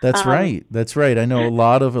 That's right. That's right. I know a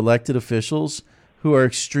lot of elected officials who are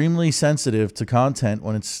extremely sensitive to content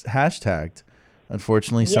when it's hashtagged.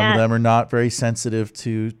 Unfortunately, some of them are not very sensitive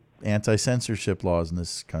to anti-censorship laws in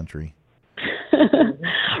this country.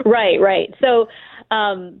 Right. So,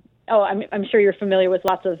 I'm sure you're familiar with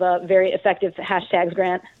lots of very effective hashtags,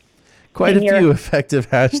 Grant. Quite a few effective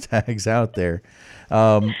hashtags out there.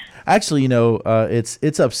 Actually,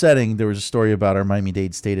 it's upsetting. There was a story about our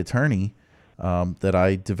Miami-Dade state attorney that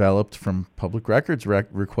I developed from public records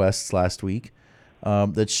requests last week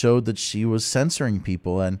that showed that she was censoring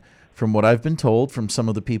people. And from what I've been told from some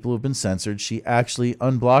of the people who've been censored, she actually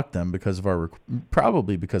unblocked them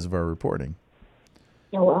probably because of our reporting.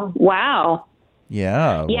 Oh, wow.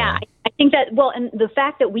 Yeah. Yeah. I think that, and the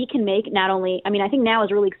fact that we can make I think now is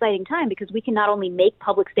a really exciting time because we can not only make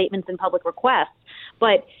public statements and public requests,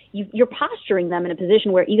 but you're posturing them in a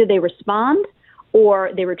position where either they respond or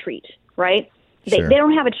they retreat, right? Sure. They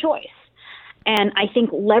don't have a choice. And I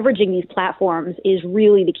think leveraging these platforms is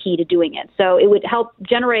really the key to doing it. So it would help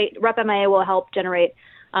generate, Rep MIA will help generate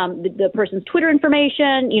the person's Twitter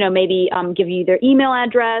information, maybe give you their email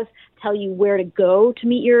address, tell you where to go to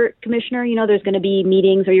meet your commissioner. You know, there's going to be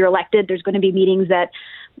meetings, or you're elected, there's going to be meetings that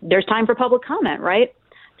there's time for public comment, right?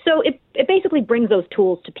 So it basically brings those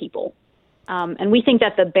tools to people. And we think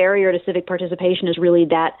that the barrier to civic participation is really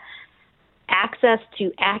that access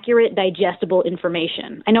to accurate, digestible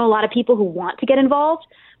information. I know a lot of people who want to get involved,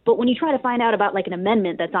 but when you try to find out about like an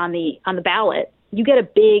amendment that's on the ballot, you get a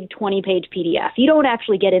big 20-page PDF. You don't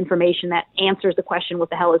actually get information that answers the question, what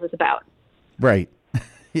the hell is this about? Right.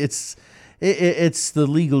 It's the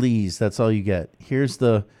legalese. That's all you get. Here's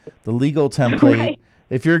the legal template. Right.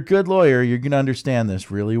 If you're a good lawyer, you're going to understand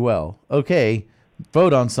this really well. Okay,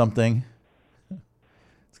 vote on something.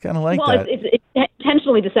 It's kind of like that. Well, it's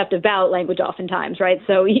intentionally deceptive ballot language oftentimes, right?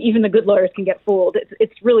 So even the good lawyers can get fooled.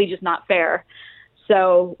 It's really just not fair.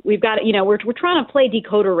 So we've got, we're trying to play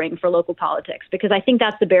decoder ring for local politics, because I think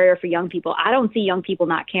that's the barrier for young people. I don't see young people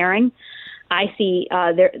not caring. I see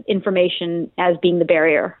their information as being the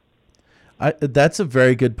barrier. That's a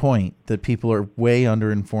very good point, that people are way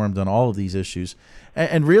underinformed on all of these issues.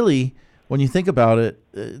 And really, when you think about it,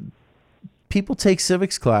 people take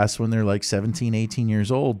civics class when they're like 17, 18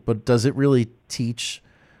 years old, but does it really teach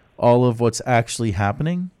all of what's actually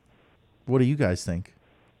happening? What do you guys think?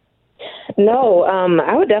 No,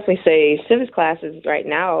 I would definitely say civics classes right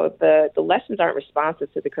now, the lessons aren't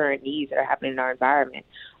responsive to the current needs that are happening in our environment.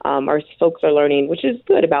 Our folks are learning, which is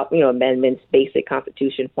good, about, amendments, basic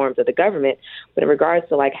constitution forms of the government. But in regards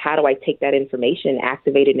to like, how do I take that information,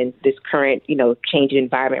 activate it in this current, changing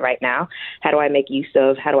environment right now? How do I make use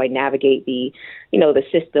of, how do I navigate the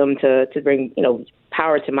system to bring,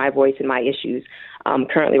 power to my voice and my issues?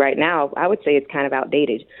 Currently right now, I would say it's kind of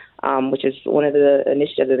outdated. Which is one of the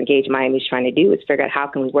initiatives that Engage Miami is trying to do, is figure out how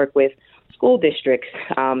can we work with school districts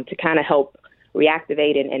to kind of help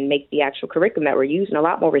reactivate and make the actual curriculum that we're using a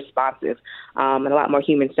lot more responsive and a lot more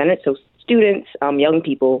human-centered, so students, young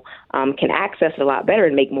people can access it a lot better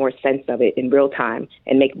and make more sense of it in real time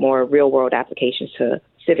and make more real-world applications to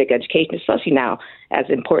civic education, especially now, as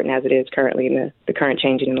important as it is currently in the current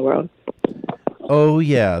changing in the world. Oh,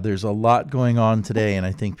 yeah, there's a lot going on today, and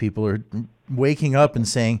I think people are waking up and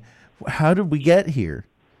saying, how did we get here?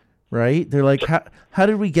 Right? They're like, how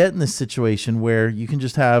did we get in this situation where you can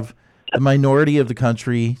just have the minority of the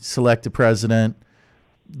country select a president?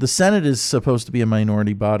 The Senate is supposed to be a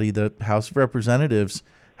minority body. The House of Representatives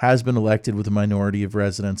has been elected with a minority of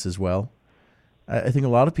residents as well. I think a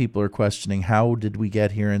lot of people are questioning, how did we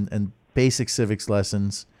get here? And basic civics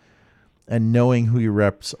lessons and knowing who your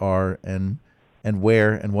reps are and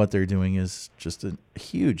where and what they're doing is just a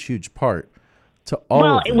huge, huge part to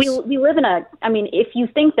all of this. Well, we live in if you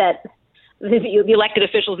think that the elected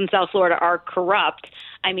officials in South Florida are corrupt,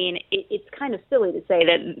 it's kind of silly to say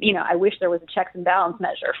that, I wish there was a checks and balance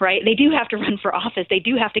measure, right? They do have to run for office. They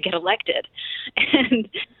do have to get elected.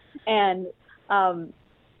 And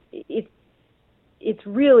it's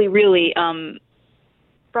really, really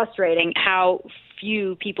frustrating how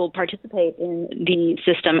few people participate in the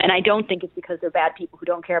system. And I don't think it's because they're bad people who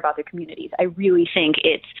don't care about their communities. I really think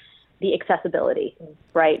it's the accessibility,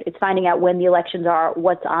 right? It's finding out when the elections are,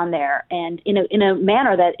 what's on there, and in a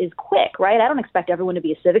manner that is quick, right? I don't expect everyone to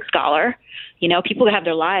be a civic scholar. People that have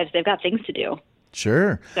their lives, they've got things to do.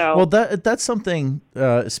 Sure. So, well, that's something,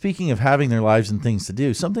 speaking of having their lives and things to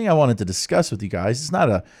do, something I wanted to discuss with you guys. It's not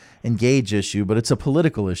a Engage issue, but it's a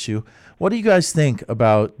political issue. What do you guys think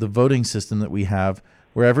about the voting system that we have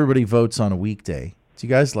where everybody votes on a weekday? Do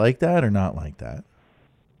you guys like that or not like that?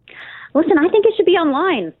 Listen, I think it should be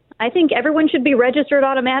online. I think everyone should be registered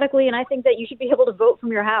automatically, and I think that you should be able to vote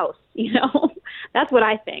from your house. That's what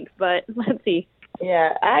I think, but let's see.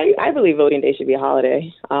 Yeah, I believe voting day should be a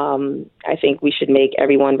holiday. I think we should make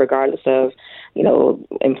everyone, regardless of,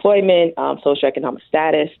 employment, socioeconomic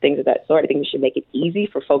status, things of that sort. I think we should make it easy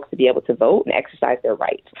for folks to be able to vote and exercise their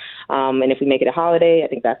rights. And if we make it a holiday, I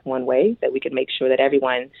think that's one way that we can make sure that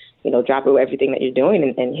everyone, drop everything that you're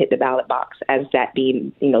doing and hit the ballot box, as that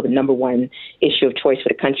being, the number one issue of choice for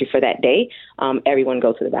the country for that day. Everyone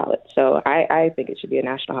go to the ballot. So I think it should be a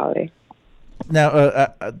national holiday.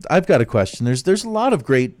 Now, I've got a question. There's a lot of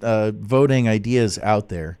great voting ideas out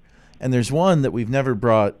there, and there's one that we've never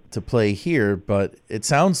brought to play here, but it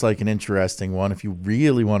sounds like an interesting one if you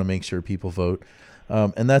really want to make sure people vote,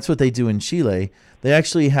 and that's what they do in Chile. They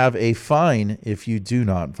actually have a fine if you do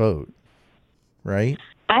not vote, right?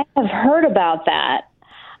 I have heard about that.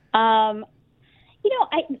 The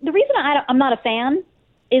reason I'm not a fan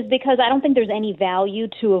is because I don't think there's any value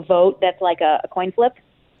to a vote that's like a coin flip.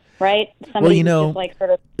 Right? Somebody just like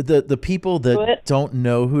sort of the people that don't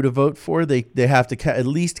know who to vote for, they have to at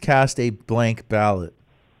least cast a blank ballot.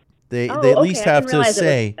 They at least have to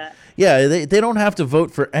say, they don't have to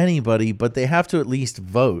vote for anybody, but they have to at least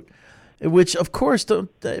vote, which of course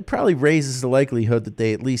it probably raises the likelihood that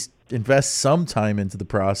they at least invest some time into the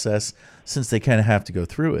process since they kind of have to go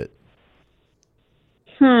through it.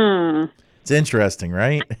 It's interesting,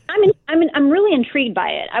 right? I'm really intrigued by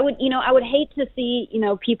it. I would hate to see,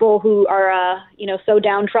 people who are, so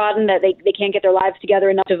downtrodden that they can't get their lives together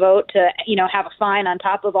enough to vote to, have a fine on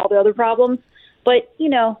top of all the other problems. But,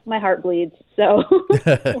 my heart bleeds. So what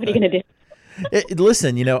are you going to do?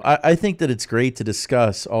 Listen, I think that it's great to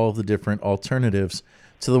discuss all of the different alternatives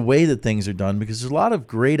to the way that things are done, because there's a lot of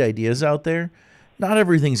great ideas out there. Not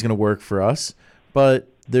everything's going to work for us, but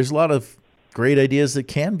there's a lot of great ideas that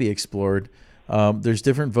can be explored. There's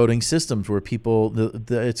different voting systems where people,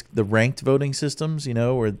 it's the ranked voting systems,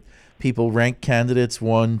 where people rank candidates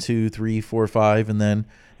 1, 2, 3, 4, 5, and then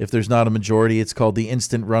if there's not a majority, it's called the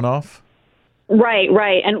instant runoff.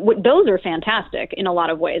 Right. And those are fantastic in a lot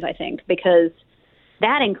of ways, I think, because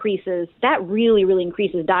that really, really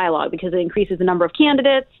increases dialogue, because it increases the number of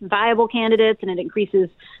candidates, viable candidates, and it increases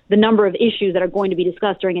the number of issues that are going to be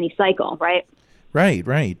discussed during any cycle, right?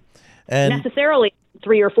 Right. And necessarily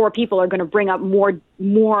 3 or 4 people are going to bring up more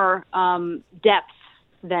depth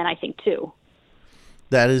than I think 2.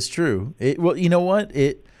 That is true. Well, you know what?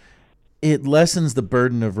 It lessens the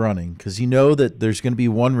burden of running, because that there's going to be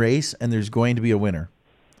one race and there's going to be a winner.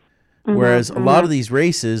 Whereas a lot of these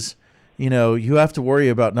races, you have to worry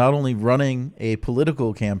about not only running a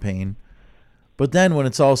political campaign, but then when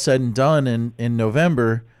it's all said and done in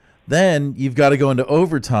November, then you've got to go into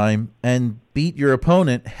overtime and beat your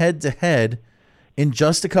opponent head to head in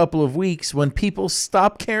just a couple of weeks when people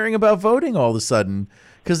stop caring about voting all of a sudden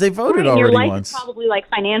because they voted already your life once. Is probably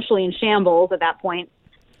financially in shambles at that point.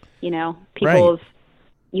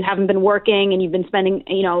 You haven't been working and you've been spending,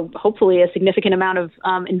 hopefully a significant amount of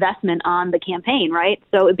investment on the campaign, right?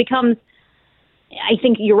 So it becomes, I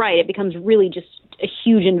think you're right, it becomes really just a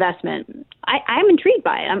huge investment. I'm intrigued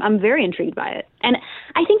by it. I'm very intrigued by it. And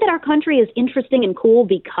I think that our country is interesting and cool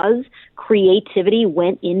because creativity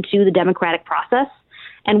went into the democratic process.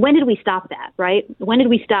 And when did we stop that, right? When did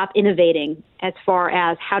we stop innovating as far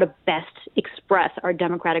as how to best express our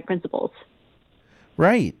democratic principles?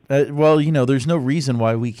 Right. Well, there's no reason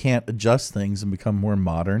why we can't adjust things and become more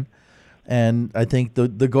modern. And I think the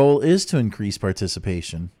goal is to increase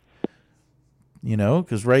participation,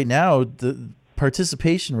 because right now the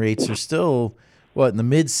participation rates are still, in the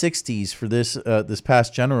mid 60s for this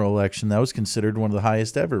past general election. That was considered one of the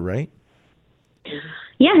highest ever, right?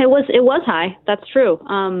 Yeah, it was high. That's true.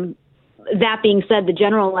 That being said, the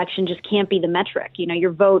general election just can't be the metric.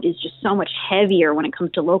 Your vote is just so much heavier when it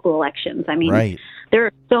comes to local elections. I mean, right. There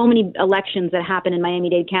are so many elections that happen in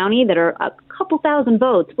Miami-Dade County that are a couple thousand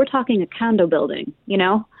votes. We're talking a condo building,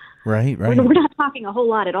 Right. We're not talking a whole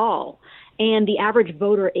lot at all. And the average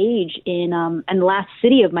voter age in the last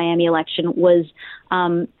city of Miami election was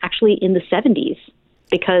actually in the 70s,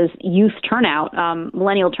 because youth turnout,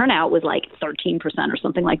 millennial turnout was 13% or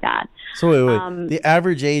something like that. So wait. The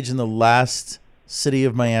average age in the last city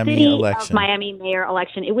of Miami election. Of Miami mayor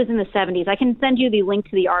election, it was in the 70s. I can send you the link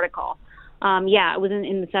to the article. It was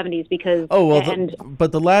in the 70s because. Oh, well,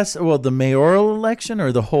 the mayoral election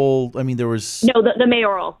or the whole, there was. No, the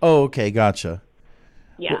mayoral. Oh, okay. Gotcha.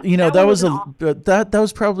 Yeah. Well, that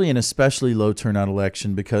was probably an especially low turnout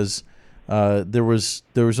election because there was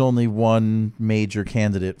only one major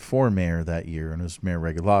candidate for mayor that year, and it was Mayor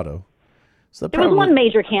Regalado. So there was one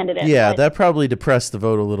major candidate. Yeah, that probably depressed the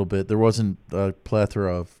vote a little bit. There wasn't a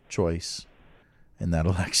plethora of choice in that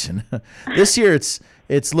election. This year,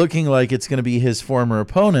 it's looking like it's going to be his former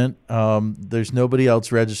opponent. There's nobody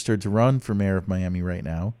else registered to run for mayor of Miami right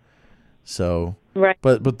now. So, right.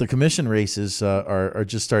 But the commission races are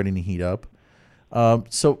just starting to heat up.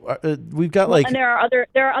 We've got and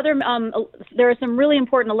there are some really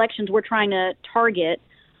important elections we're trying to target.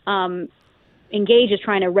 Engage is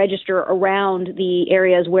trying to register around the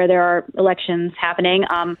areas where there are elections happening.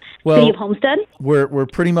 City of Homestead. We're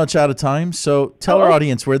pretty much out of time, so tell our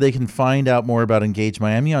audience where they can find out more about Engage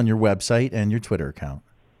Miami on your website and your Twitter account.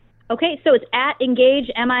 Okay, so it's at Engage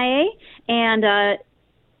MIA and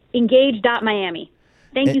engage.miami.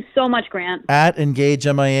 Thank you so much, Grant. At Engage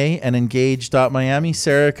MIA and engage.miami.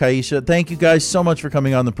 Sarah, Kaisha, thank you guys so much for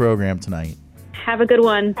coming on the program tonight. Have a good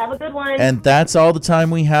one. And that's all the time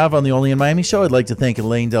we have on the Only in Miami show. I'd like to thank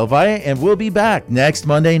Elaine del Valle, and we'll be back next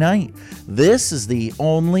Monday night. This is the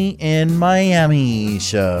Only in Miami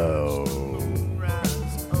show.